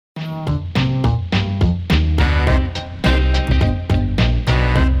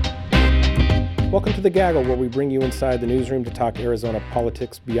to The Gaggle, where we bring you inside the newsroom to talk Arizona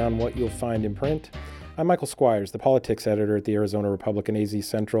politics beyond what you'll find in print. I'm Michael Squires, the politics editor at the Arizona Republican AZ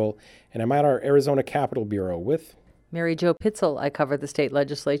Central, and I'm at our Arizona Capitol Bureau with Mary Jo Pitzel. I cover the state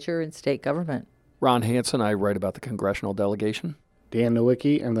legislature and state government. Ron Hansen. I write about the congressional delegation. Dan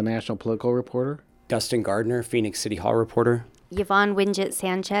Nowicki. I'm the national political reporter. Dustin Gardner, Phoenix City Hall reporter. Yvonne Winget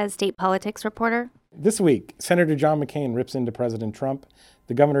Sanchez, state politics reporter. This week, Senator John McCain rips into President Trump.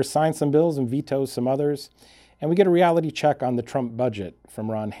 The governor signs some bills and vetoes some others. And we get a reality check on the Trump budget from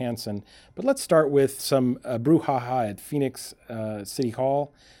Ron Hansen. But let's start with some brouhaha at Phoenix City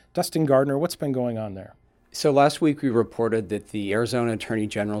Hall. Dustin Gardner, what's been going on there? So last week we reported that the Arizona Attorney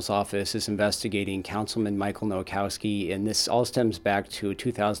General's office is investigating Councilman Michael Nowakowski, and this all stems back to a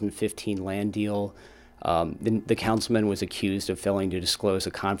 2015 land deal. The councilman was accused of failing to disclose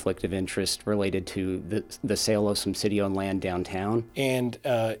a conflict of interest related to the sale of some city-owned land downtown. And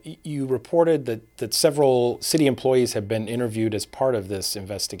you reported that several city employees have been interviewed as part of this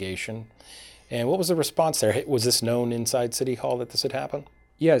investigation. And what was the response there? Was this known inside City Hall that this had happened?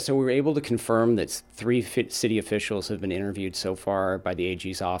 Yeah, so we were able to confirm that 3 city officials have been interviewed so far by the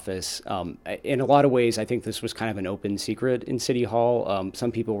AG's office. In a lot of ways, I think this was kind of an open secret in City Hall.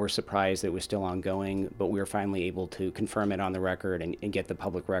 Some people were surprised that it was still ongoing, but we were finally able to confirm it on the record and get the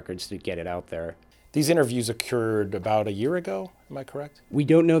public records to get it out there. These interviews occurred about a year ago, am I correct? We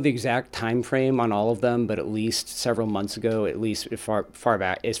don't know the exact time frame on all of them, but at least several months ago, at least as far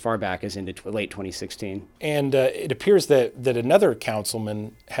back as into late 2016. And it appears that another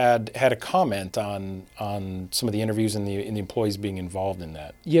councilman had a comment on some of the interviews and the employees being involved in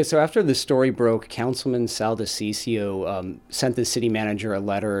that. Yeah, so after the story broke, Councilman Sal Ducey sent the city manager a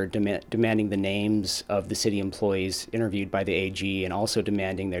letter demanding the names of the city employees interviewed by the AG and also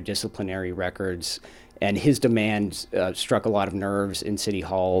demanding their disciplinary records. And his demand struck a lot of nerves in City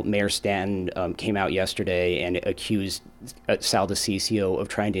Hall. Mayor Stanton came out yesterday and accused Sal DiCiccio of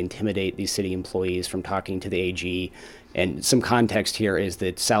trying to intimidate these city employees from talking to the AG. And some context here is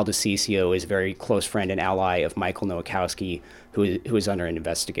that Sal DiCiccio is a very close friend and ally of Michael Nowakowski, who is under an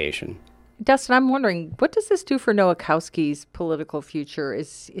investigation. Dustin, I'm wondering, what does this do for Nowakowski's political future?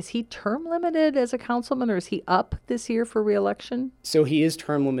 Is he term limited as a councilman, or is he up this year for re-election? So he is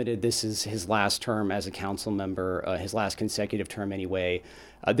term limited. This is his last term as a council member, his last consecutive term anyway.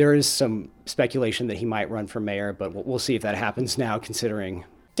 There is some speculation that he might run for mayor, but we'll see if that happens now, considering.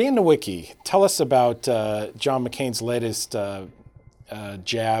 Dan Nowicki, tell us about John McCain's latest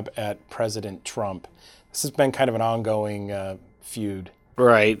jab at President Trump. This has been kind of an ongoing feud.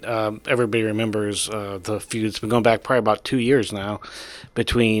 Right. Everybody remembers the feud. It's been going back probably about 2 years now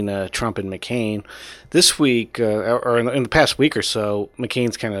between Trump and McCain. This week, or in the past week or so,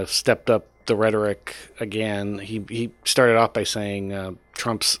 McCain's kind of stepped up the rhetoric again. He started off by saying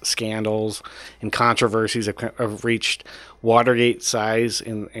Trump's scandals and controversies have reached Watergate size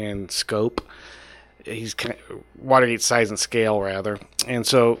and scope. Watergate size and scale, rather. And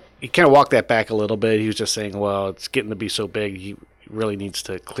so he kind of walked that back a little bit. He was just saying, well, it's getting to be so big, he really needs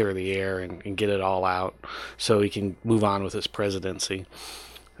to clear the air and get it all out so he can move on with his presidency.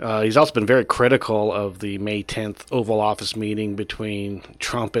 He's also been very critical of the May 10th Oval Office meeting between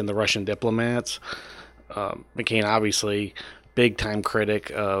Trump and the Russian diplomats. McCain, obviously, big-time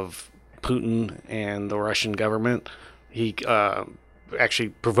critic of Putin and the Russian government. He actually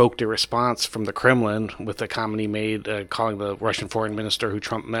provoked a response from the Kremlin with a comment he made calling the Russian foreign minister who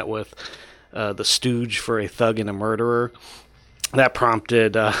Trump met with the stooge for a thug and a murderer. That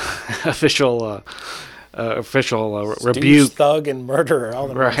prompted official rebuke. Thug and murderer, all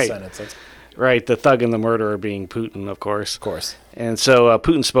in one sentence. Right, the thug and the murderer being Putin, of course. Of course. And so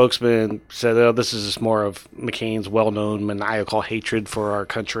Putin's spokesman said, oh, this is just more of McCain's well-known maniacal hatred for our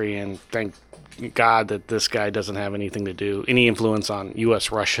country, and thank God that this guy doesn't have any influence on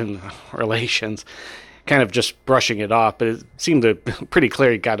U.S.-Russian relations. Kind of just brushing it off, but it seemed pretty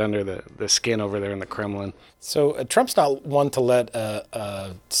clear he got under the skin over there in the Kremlin. So Trump's not one to let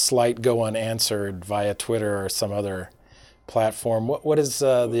a slight go unanswered via Twitter or some other platform. What has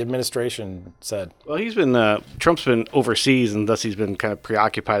the administration said? Well, Trump's been overseas, and thus he's been kind of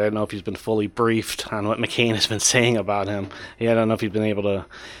preoccupied. I don't know if he's been fully briefed on what McCain has been saying about him. I don't know if he's been able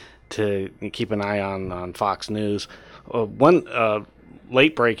to keep an eye on Fox News. One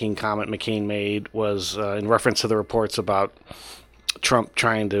late-breaking comment McCain made was in reference to the reports about Trump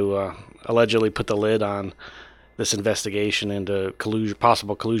trying to allegedly put the lid on this investigation into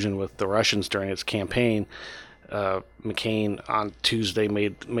possible collusion with the Russians during its campaign. McCain on Tuesday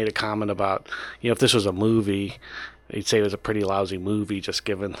made a comment about, if this was a movie, he'd say it was a pretty lousy movie, just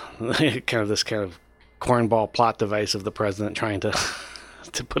given this kind of cornball plot device of the president trying to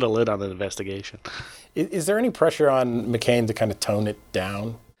to put a lid on the investigation. Is there any pressure on McCain to kind of tone it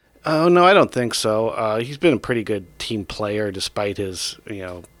down? Oh, no, I don't think so. He's been a pretty good team player despite his,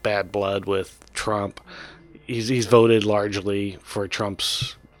 bad blood with Trump. He's voted largely for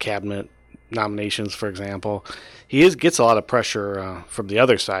Trump's cabinet nominations, for example. He gets a lot of pressure from the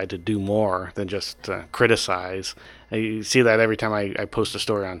other side to do more than just criticize. You see that every time I post a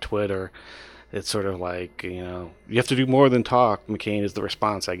story on Twitter. It's sort of like, you have to do more than talk, McCain, is the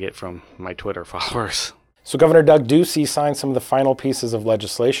response I get from my Twitter followers. So Governor Doug Ducey signed some of the final pieces of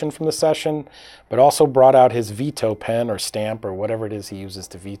legislation from the session, but also brought out his veto pen or stamp or whatever it is he uses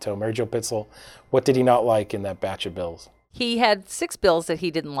to veto. Mary Jo Pitzel, what did he not like in that batch of bills? He had 6 bills that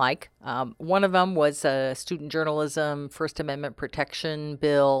he didn't like. One of them was a student journalism First Amendment protection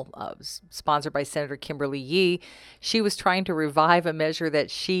bill sponsored by Senator Kimberly Yee. She was trying to revive a measure that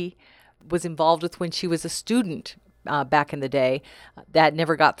she was involved with when she was a student back in the day. That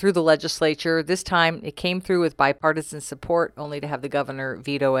never got through the legislature. This time it came through with bipartisan support, only to have the governor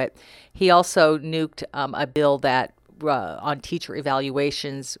veto it. He also nuked a bill that on teacher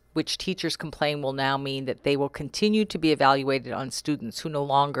evaluations, which teachers complain will now mean that they will continue to be evaluated on students who no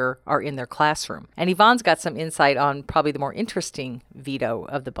longer are in their classroom. And Yvonne's got some insight on probably the more interesting veto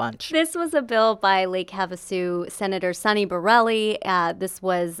of the bunch. This was a bill by Lake Havasu Senator Sonny Borelli. This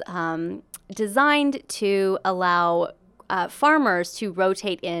was designed to allow farmers to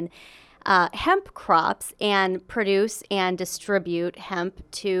rotate in hemp crops and produce and distribute hemp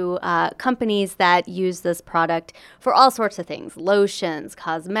to companies that use this product for all sorts of things: lotions,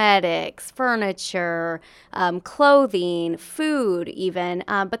 cosmetics, furniture, clothing, food even.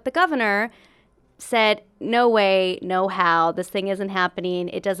 But the governor said, no way, no how, this thing isn't happening.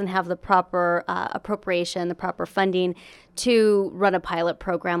 It doesn't have the proper appropriation, the proper funding to run a pilot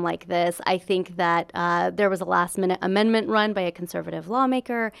program like this. I think that there was a last-minute amendment run by a conservative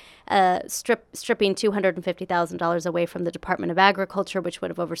lawmaker, stripping $250,000 away from the Department of Agriculture, which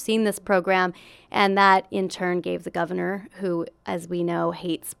would have overseen this program, and that in turn gave the governor, who, as we know,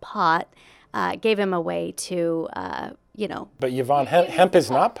 hates pot, gave him a way to, But Yvonne, hemp is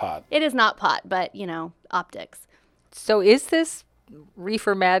not pot. It is not pot, but, optics. So is this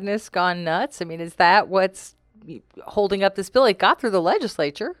reefer madness gone nuts? I mean, is that what's holding up this bill? It got through the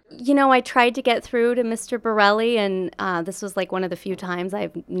legislature. I tried to get through to Mr. Borelli, and this was like one of the few times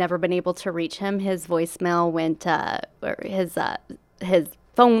I've never been able to reach him. His voicemail went, or his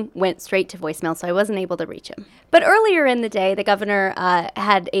phone went straight to voicemail, so I wasn't able to reach him. But earlier in the day, the governor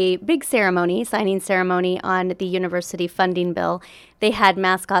had a big signing ceremony on the university funding bill. They had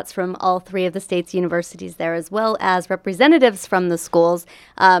mascots from all 3 of the state's universities there, as well as representatives from the schools.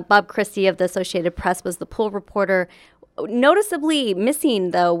 Bob Christie of the Associated Press was the pool reporter. Noticeably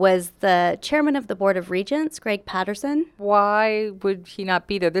missing, though, was the chairman of the Board of Regents, Greg Patterson. Why would he not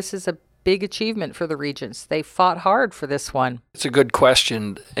be there? This is a big achievement for the Regents. They fought hard for this one. It's a good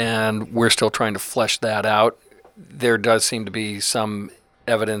question, and we're still trying to flesh that out. There does seem to be some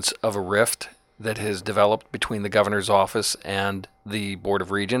evidence of a rift that has developed between the governor's office and the Board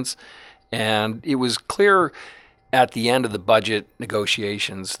of Regents, and it was clear at the end of the budget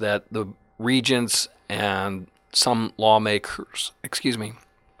negotiations that the regents and some lawmakers,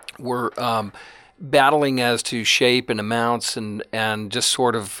 were battling as to shape and amounts and just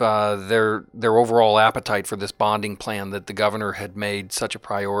sort of their overall appetite for this bonding plan that the governor had made such a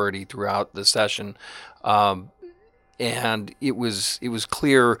priority throughout the session. And it was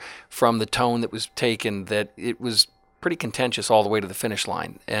clear from the tone that was taken that it was pretty contentious all the way to the finish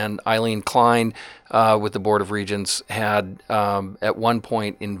line. And Eileen Klein with the Board of Regents had at one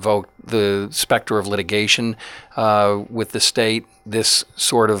point invoked the specter of litigation with the state. This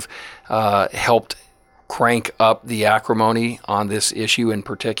sort of helped crank up the acrimony on this issue in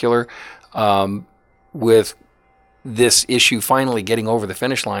particular, with this issue finally getting over the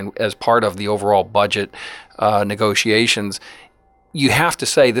finish line as part of the overall budget negotiations. You have to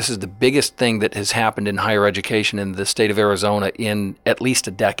say this is the biggest thing that has happened in higher education in the state of Arizona in at least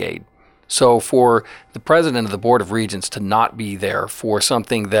a decade. So for the president of the Board of Regents to not be there for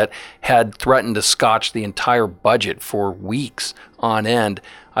something that had threatened to scotch the entire budget for weeks on end,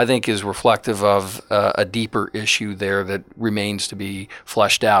 I think is reflective of a deeper issue there that remains to be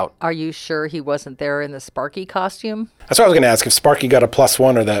fleshed out. Are you sure he wasn't there in the Sparky costume? That's what I was going to ask, if Sparky got a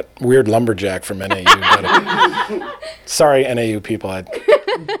 +1 or that weird lumberjack from NAU. Sorry, NAU people.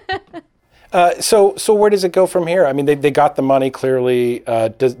 So where does it go from here? I mean, they got the money clearly.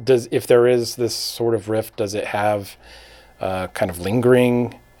 Does if there is this sort of rift, does it have kind of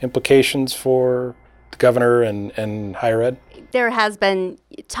lingering implications for the governor and higher ed? There has been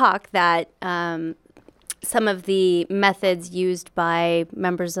talk that some of the methods used by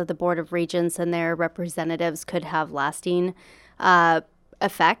members of the Board of Regents and their representatives could have lasting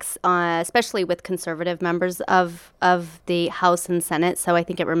effects, especially with conservative members of the House and Senate. So I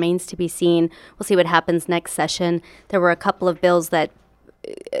think it remains to be seen. We'll see what happens next session. There were a couple of bills that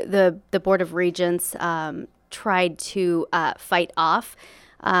the Board of Regents tried to fight off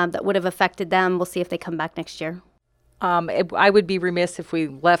that would have affected them. We'll see if they come back next year. I would be remiss if we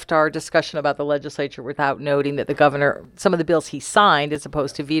left our discussion about the legislature without noting that the governor, some of the bills he signed as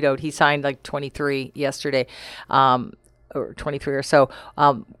opposed to vetoed, he signed like 23 yesterday, or 23 or so.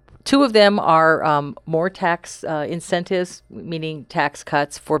 Two of them are more tax incentives, meaning tax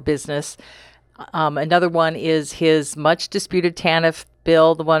cuts for business. Another one is his much disputed TANF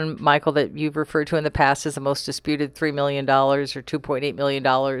bill, the one, Michael, that you've referred to in the past as the most disputed $3 million or $2.8 million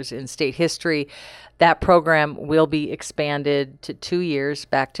in state history. That program will be expanded to 2 years,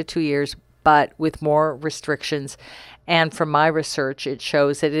 back to 2 years, but with more restrictions. And from my research, it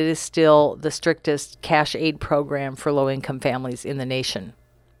shows that it is still the strictest cash aid program for low-income families in the nation.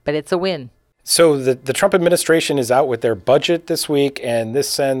 But it's a win. So the Trump administration is out with their budget this week, and this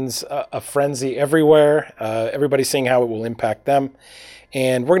sends a frenzy everywhere. Everybody's seeing how it will impact them.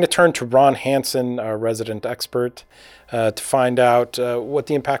 And we're going to turn to Ron Hansen, our resident expert, to find out what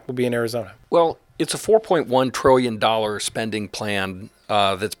the impact will be in Arizona. Well, it's a $4.1 trillion spending plan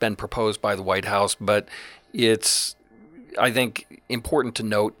that's been proposed by the White House, but it's, I think, important to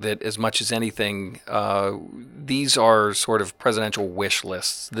note that as much as anything, these are sort of presidential wish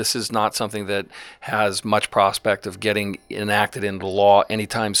lists. This is not something that has much prospect of getting enacted into law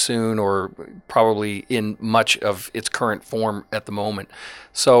anytime soon, or probably in much of its current form at the moment.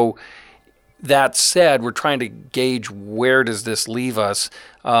 So that said, we're trying to gauge where does this leave us.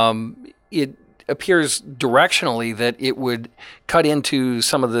 It appears directionally that it would cut into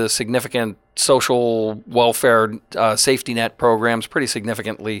some of the significant social welfare safety net programs pretty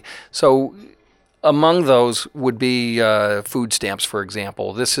significantly. So among those would be food stamps, for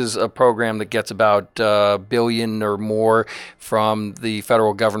example. This is a program that gets about $1 billion or more from the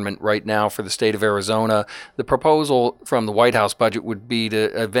federal government right now for the state of Arizona. The proposal from the White House budget would be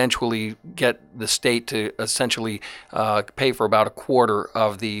to eventually get the state to essentially pay for about a quarter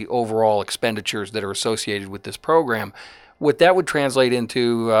of the overall expenditures that are associated with this program. What that would translate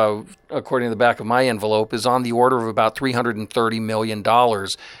into, according to the back of my envelope, is on the order of about $330 million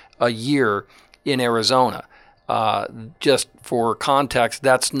a year in Arizona. Just for context,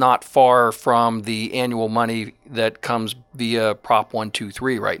 that's not far from the annual money that comes via Prop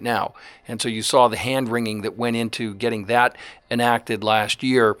 123 right now. And so you saw the hand-wringing that went into getting that enacted last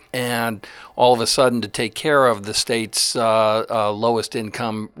year, and all of a sudden to take care of the state's lowest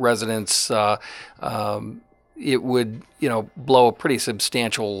income residents, it would, blow a pretty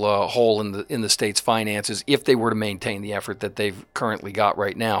substantial hole in the state's finances if they were to maintain the effort that they've currently got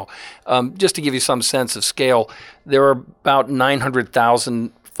right now. Just to give you some sense of scale, there are about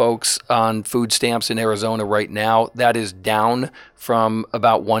 900,000 folks on food stamps in Arizona right now. That is down from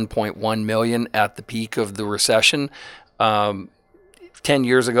about 1.1 million at the peak of the recession. 10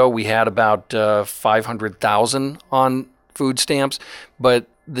 years ago, we had about 500,000 on food stamps, but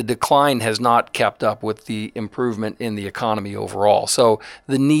the decline has not kept up with the improvement in the economy overall. So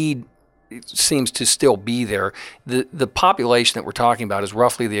the need seems to still be there. The population that we're talking about is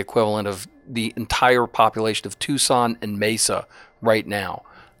roughly the equivalent of the entire population of Tucson and Mesa right now.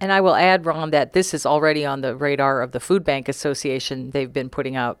 And I will add, Ron, that this is already on the radar of the Food Bank Association. They've been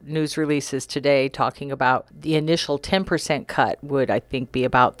putting out news releases today talking about the initial 10% cut would, I think, be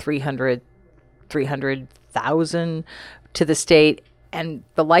about 300,000 to the state. And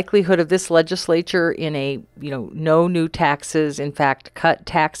the likelihood of this legislature in a, no new taxes, in fact, cut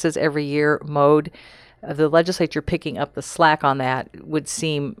taxes every year mode, of the legislature picking up the slack on that would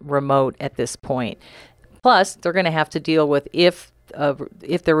seem remote at this point. Plus, they're going to have to deal with if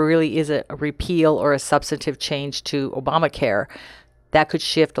there really is a repeal or a substantive change to Obamacare, that could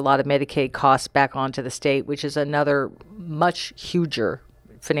shift a lot of Medicaid costs back onto the state, which is another much huger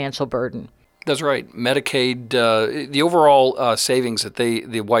financial burden. That's right. Medicaid, the overall savings that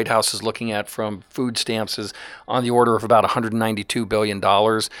the White House is looking at from food stamps is on the order of about $192 billion.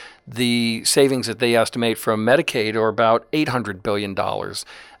 The savings that they estimate from Medicaid are about $800 billion.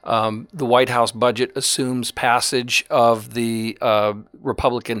 The White House budget assumes passage of the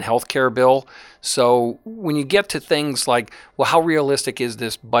Republican health care bill. So when you get to things like, well, how realistic is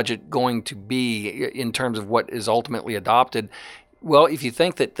this budget going to be in terms of what is ultimately adopted? Well, if you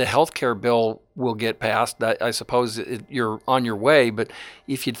think that the health care bill will get passed, I suppose you're on your way. But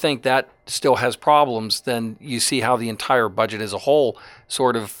if you think that still has problems, then you see how the entire budget as a whole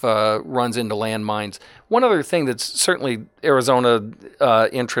sort of runs into landmines. One other thing that's certainly Arizona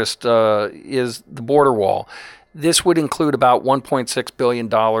interest is the border wall. This would include about $1.6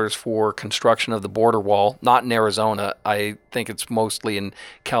 billion for construction of the border wall, not in Arizona. I think it's mostly in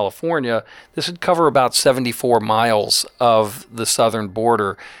California. This would cover about 74 miles of the southern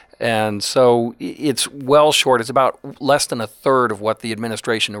border. And so it's well short. It's about less than a third of what the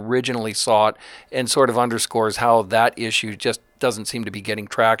administration originally sought, and sort of underscores how that issue just doesn't seem to be getting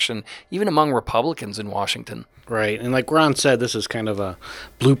traction, even among Republicans in Washington. Right. And like Ron said, this is kind of a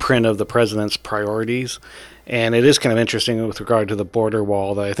blueprint of the president's priorities. And it is kind of interesting with regard to the border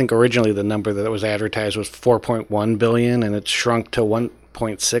wall that I think originally the number that was advertised was $4.1 billion, and it's shrunk to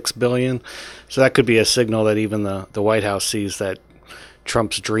 $1.6 billion. So that could be a signal that even the White House sees that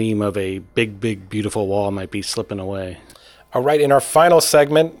Trump's dream of a big, big, beautiful wall might be slipping away. All right, in our final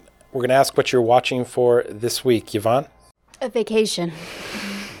segment, we're going to ask what you're watching for this week. Yvonne? A vacation.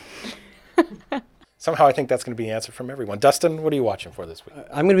 Somehow I think that's going to be the answer from everyone. Dustin, what are you watching for this week?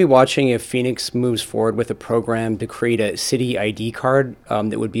 I'm going to be watching if Phoenix moves forward with a program to create a city ID card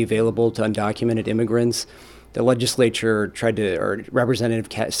that would be available to undocumented immigrants. The legislature tried to, or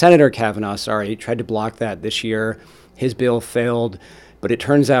Senator Kavanaugh, tried to block that this year. His bill failed, but it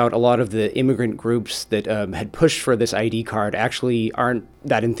turns out a lot of the immigrant groups that had pushed for this ID card actually aren't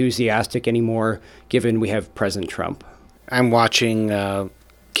that enthusiastic anymore, given we have President Trump. I'm watching,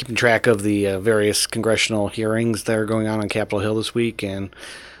 keeping track of the various congressional hearings that are going on Capitol Hill this week and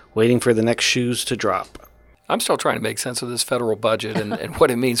waiting for the next shoes to drop. I'm still trying to make sense of this federal budget and what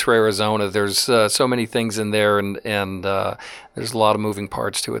it means for Arizona. There's so many things in there, and there's a lot of moving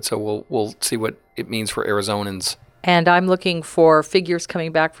parts to it. So we'll see what it means for Arizonans. And I'm looking for figures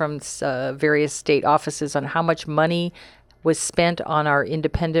coming back from various state offices on how much money was spent on our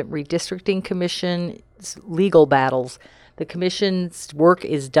independent redistricting commission's legal battles. The commission's work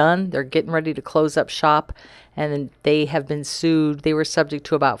is done. They're getting ready to close up shop, and they have been sued. They were subject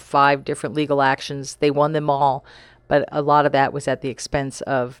to about 5 different legal actions. They won them all, but a lot of that was at the expense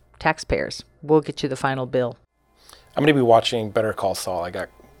of taxpayers. We'll get you the final bill. I'm going to be watching Better Call Saul. I got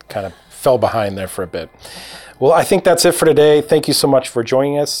kind of fell behind there for a bit. Well, I think that's it for today. Thank you so much for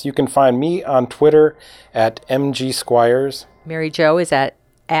joining us. You can find me on Twitter at MGSquires. Mary Jo is at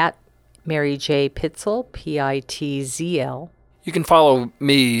Mary J. Pitzel, Pitzl. You can follow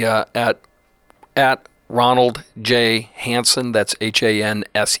me at Ronald J. Hansen. That's Hansen.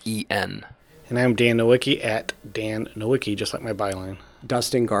 And I'm Dan Nowicki at Dan Nowicki, just like my byline.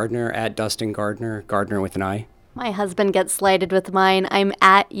 Dustin Gardner at Dustin Gardner, Gardner with an I. My husband gets slighted with mine. I'm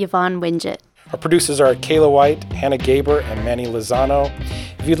at Yvonne Winget. Our producers are Kayla White, Hannah Gaber, and Manny Lozano.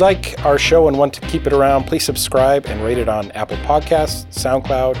 If you'd like our show and want to keep it around, please subscribe and rate it on Apple Podcasts,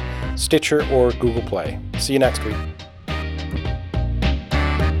 SoundCloud, Stitcher, or Google Play. See you next week.